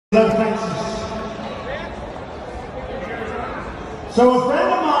So a friend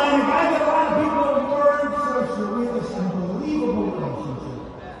of mine, a guy that a lot of people have learned so surreal, this unbelievable relationship.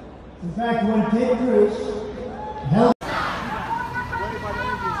 In fact, when Ted Cruz held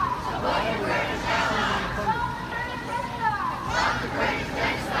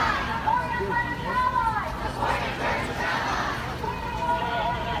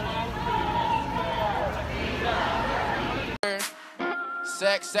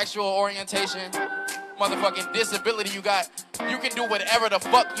sex, sexual orientation, motherfucking disability you got, you can do whatever the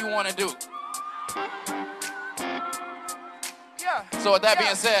fuck you want to do. Yeah. So with that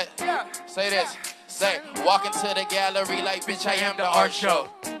being said, say this. Say, walk into the gallery like, bitch, I am the art show.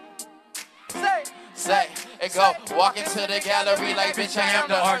 Say, it go, walk into the gallery like, bitch, I am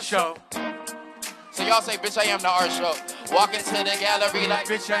the art show. So y'all say, bitch, I am the art show. Walk into the gallery like,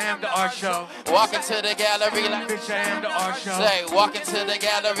 bitch, I am the art show. Walk into the gallery like, bitch, I am the art show. Say, walk into the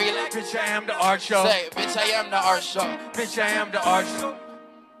gallery like, bitch, I am the art show. Say, bitch, I am the art show. Bitch, I am the art show.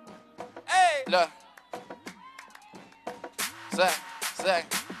 Hey, look. Say.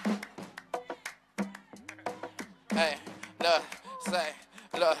 Hey, look, say,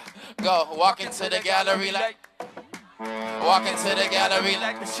 look, go. Walk into the gallery like. Walk into the gallery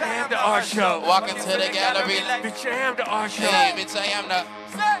like, bitch, I am the art show. Walk into the gallery like, bitch, I am the art show. Hey, bitch, I am the.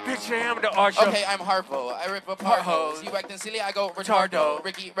 Bitch, I am the art show. Okay, I'm Harpo. I rip apart hoes. You acting silly, I go retardo.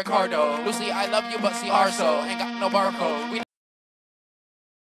 Ricky, Ricardo. Lucy, I love you, but see Arso. Ain't got no barcode.